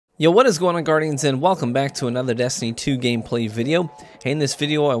Yo, what is going on, Guardians, and welcome back to another Destiny 2 gameplay video. Hey, in this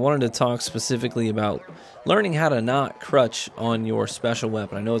video I wanted to talk specifically about learning how to not crutch on your special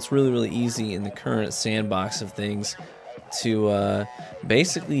weapon. I know it's really easy in the current sandbox of things to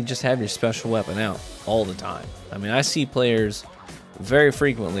basically just have your special weapon out all the time. I mean, I see players very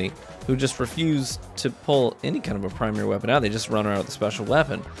frequently who just refuse to pull any kind of a primary weapon out. They just run around with the special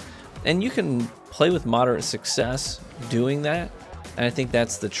weapon. And you can play with moderate success doing that. And I think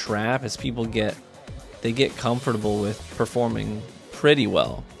that's the trap, is people get comfortable with performing pretty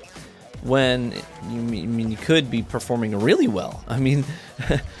well when you could be performing really well. I mean,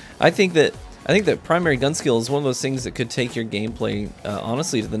 I think that primary gun skill is one of those things that could take your gameplay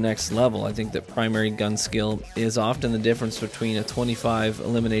honestly to the next level. I think that primary gun skill is often the difference between a 25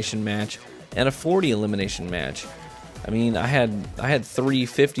 elimination match and a 40 elimination match. I mean, I had 3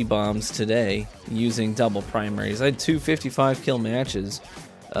 50 bombs today using double primaries. I had 2 55 kill matches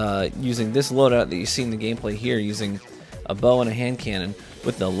using this loadout that you see in the gameplay here, using a bow and a hand cannon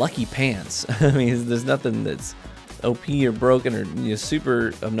with the lucky pants. I mean, there's nothing that's OP or broken or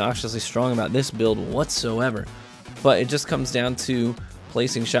super obnoxiously strong about this build whatsoever. But it just comes down to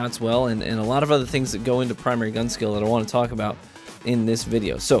placing shots well and a lot of other things that go into primary gun skill that I want to talk about in this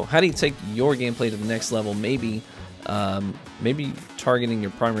video. So how do you take your gameplay to the next level? Maybe targeting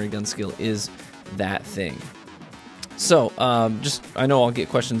your primary gun skill is that thing. So I know I'll get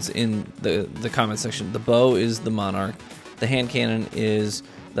questions in the comment section. The bow is the Monarque. The hand cannon is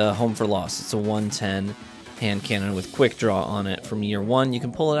the Home for Loss. It's a 110 hand cannon with quick draw on it from year 1. You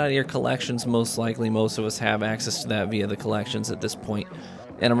can pull it out of your collections most likely. Most of us have access to that via the collections at this point.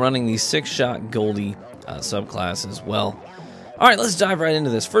 And I'm running the 6-shot Goldie subclass as well. Alright, let's dive right into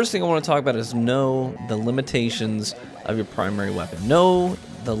this. First thing I want to talk about is know the limitations of your primary weapon. Know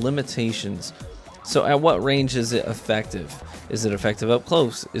the limitations. So at what range is it effective? Is it effective up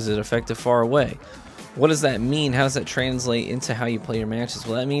close? Is it effective far away? What does that mean? How does that translate into how you play your matches?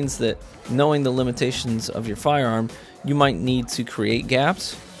 Well, that means that knowing the limitations of your firearm, you might need to create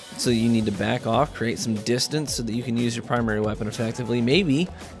gaps. So you need to back off, create some distance so that you can use your primary weapon effectively. Maybe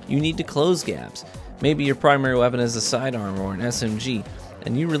you need to close gaps. Maybe your primary weapon is a sidearm or an SMG,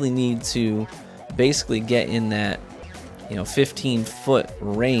 and you really need to basically get in that 15-foot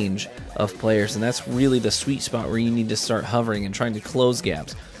range of players, and that's really the sweet spot where you need to start hovering and trying to close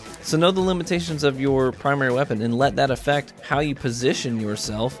gaps. So know the limitations of your primary weapon and let that affect how you position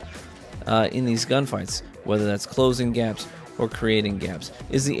yourself in these gunfights, whether that's closing gaps or creating gaps.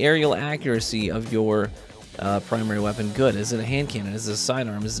 Is the aerial accuracy of your primary weapon good? Is it a hand cannon? Is it a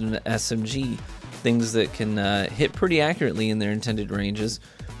sidearm? Is it an SMG? Things that can hit pretty accurately in their intended ranges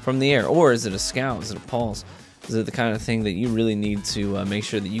from the air. Or is it a scout? Is it a pulse? Is it the kind of thing that you really need to make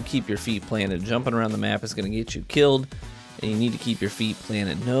sure that you keep your feet planted? Jumping around the map is going to get you killed, and you need to keep your feet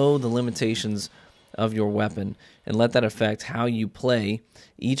planted. Know the limitations of your weapon and let that affect how you play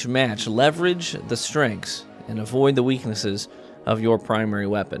each match. Leverage the strengths and avoid the weaknesses of your primary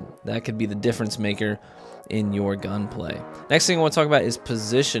weapon. That could be the difference maker in your gunplay. Next thing I want to talk about is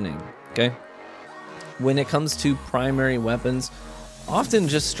positioning. Okay. When it comes to primary weapons, often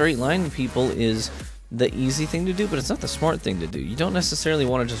just straight lining people is the easy thing to do, but it's not the smart thing to do. You don't necessarily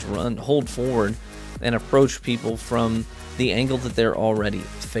want to just hold forward and approach people from the angle that they're already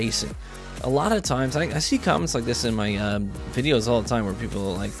facing. A lot of times, I see comments like this in my videos all the time where people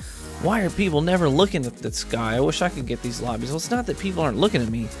are like, why are people never looking at the sky? I wish I could get these lobbies. Well, it's not that people aren't looking at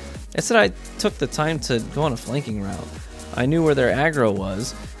me. It's that I took the time to go on a flanking route. I knew where their aggro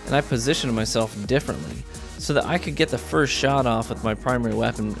was, and I positioned myself differently so that I could get the first shot off with my primary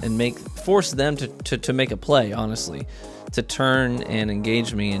weapon and force them to make a play, honestly, to turn and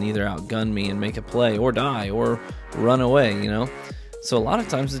engage me and either outgun me and make a play or die or run away, So a lot of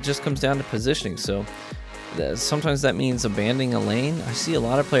times it just comes down to positioning. So sometimes that means abandoning a lane. I see a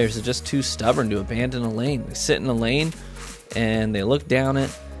lot of players are just too stubborn to abandon a lane. They sit in a lane and they look down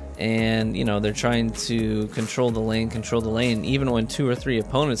it, and they're trying to control the lane, even when 2 or 3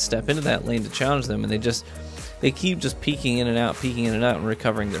 opponents step into that lane to challenge them, and they keep just peeking in and out and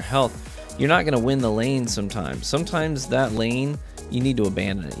recovering their health. You're not going to win the lane sometimes that lane, you need to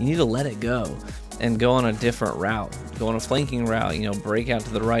abandon it. You need to let it go and go on a different route, go on a flanking route, break out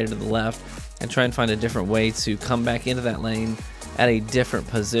to the right or to the left and try and find a different way to come back into that lane at a different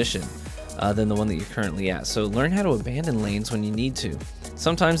position than the one that you're currently at. So learn how to abandon lanes when you need to.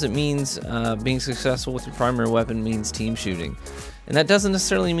 Sometimes it means being successful with your primary weapon means team shooting. And that doesn't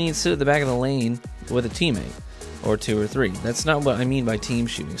necessarily mean sit at the back of the lane with a teammate or 2 or 3. That's not what I mean by team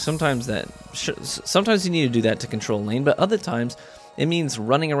shooting. Sometimes you need to do that to control lane, but other times it means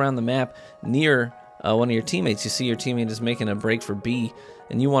running around the map near one of your teammates. You see your teammate is making a break for B,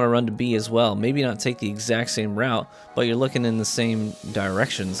 and you want to run to B as well. Maybe not take the exact same route, but you're looking in the same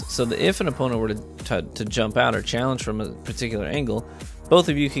directions. So that if an opponent were to jump out or challenge from a particular angle, both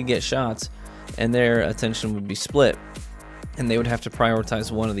of you could get shots, and their attention would be split, and they would have to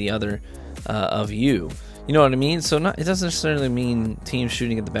prioritize one or the other of you. You know what I mean? So it doesn't necessarily mean teams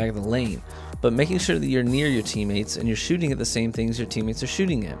shooting at the back of the lane, but making sure that you're near your teammates and you're shooting at the same things your teammates are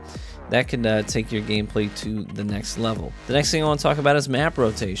shooting at. That could take your gameplay to the next level. The next thing I want to talk about is map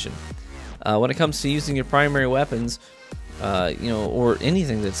rotation. When it comes to using your primary weapons, you know, or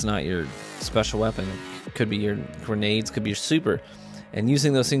anything that's not your special weapon, it could be your grenades, could be your super, and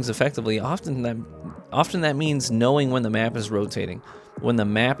using those things effectively, often that means knowing when the map is rotating, when the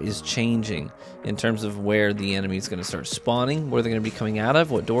map is changing in terms of where the enemy is going to start spawning, where they're going to be coming out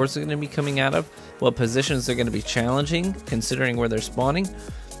of, what doors they're going to be coming out of, what positions they're going to be challenging, considering where they're spawning.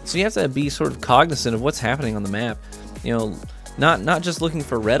 So you have to be sort of cognizant of what's happening on the map. You know, not just looking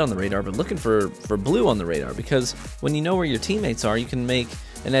for red on the radar, but looking for blue on the radar, because when you know where your teammates are, you can make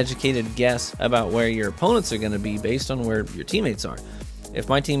an educated guess about where your opponents are going to be based on where your teammates are. If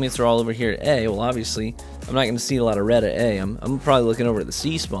my teammates are all over here at A, well, obviously, I'm not going to see a lot of red at A. I'm probably looking over at the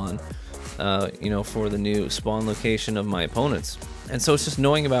C spawn, you know, for the new spawn location of my opponents. And so it's just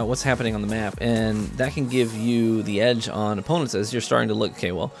knowing about what's happening on the map, and that can give you the edge on opponents as you're starting to look,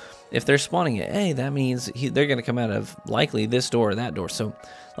 okay, well, if they're spawning at A, that means they're going to come out of likely this door or that door. So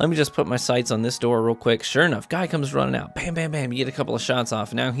let me just put my sights on this door real quick. Sure enough, guy comes running out. Bam, bam, bam. You get a couple of shots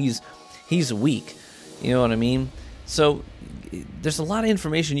off. Now he's weak. You know what I mean? So there's a lot of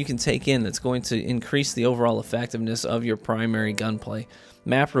information you can take in that's going to increase the overall effectiveness of your primary gunplay.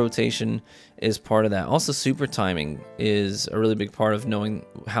 Map rotation is part of that. Also, super timing is a really big part of knowing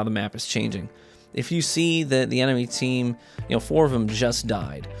how the map is changing. If you see that the enemy team, you know, 4 of them just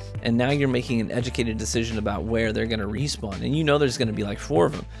died, and now you're making an educated decision about where they're going to respawn, and you know there's going to be like 4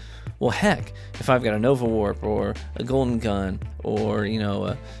 of them. Well, heck, if I've got a Nova Warp or a Golden Gun or, you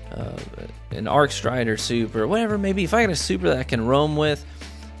know, an Arc Strider super, whatever it may be, if I got a super that I can roam with,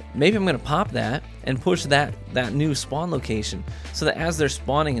 maybe I'm going to pop that and push that new spawn location, so that as they're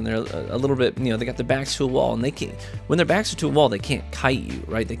spawning and they're a little bit, you know, they got their backs to a wall, and they can't, when their backs are to a wall, they can't kite you,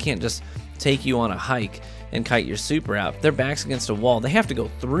 right? They can't just take you on a hike and kite your super out. Their back's against a wall. They have to go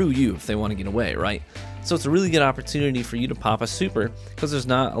through you if they want to get away, right? So it's a really good opportunity for you to pop a super, because there's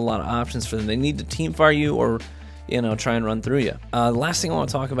not a lot of options for them. They need to team fire you or, you know, try and run through you. The last thing I want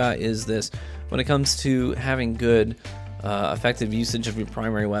to talk about is this. When it comes to having good effective usage of your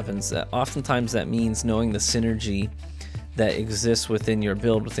primary weapons, oftentimes that means knowing the synergy that exists within your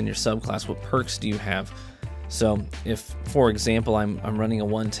build, within your subclass. What perks do you have? So if, for example, I'm running a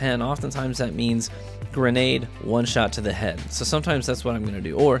 110, oftentimes that means grenade, 1 shot to the head. So sometimes that's what I'm going to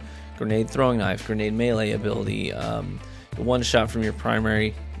do. Or grenade throwing knife, grenade melee ability, 1 shot from your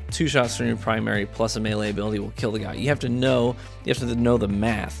primary, 2 shots from your primary plus a melee ability will kill the guy. You have to know the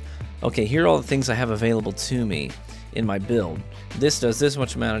math. Okay, here are all the things I have available to me in my build. This does this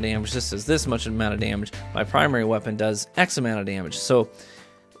much amount of damage, this does this much amount of damage, my primary weapon does X amount of damage. So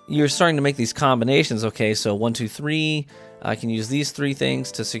you're starting to make these combinations. Okay, so 1, 2, 3, I can use these 3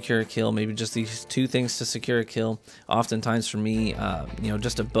 things to secure a kill, maybe just these 2 things to secure a kill. Oftentimes for me, you know,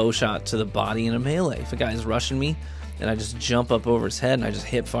 just a bow shot to the body in a melee. If a guy's rushing me and I just jump up over his head and I just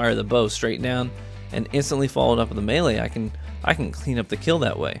hip fire the bow straight down and instantly follow it up with a melee, I can clean up the kill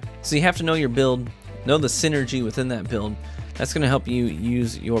that way. So you have to know your build, know the synergy within that build. That's going to help you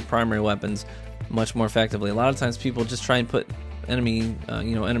use your primary weapons much more effectively. A lot of times people just try and put enemy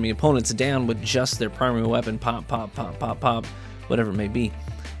opponents down with just their primary weapon, pop, pop, pop, pop, pop, whatever it may be.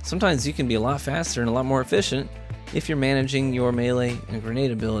 Sometimes you can be a lot faster and a lot more efficient if you're managing your melee and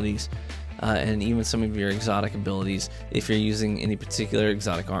grenade abilities, and even some of your exotic abilities if you're using any particular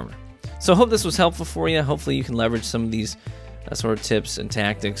exotic armor. So I hope this was helpful for you. Hopefully you can leverage some of these sort of tips and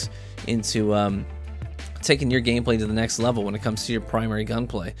tactics into taking your gameplay to the next level when it comes to your primary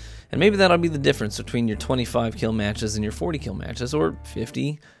gunplay. And maybe that'll be the difference between your 25 kill matches and your 40 kill matches, or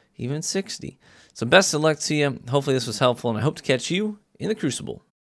 50, even 60. So best of luck to you. Hopefully this was helpful, and I hope to catch you in the Crucible.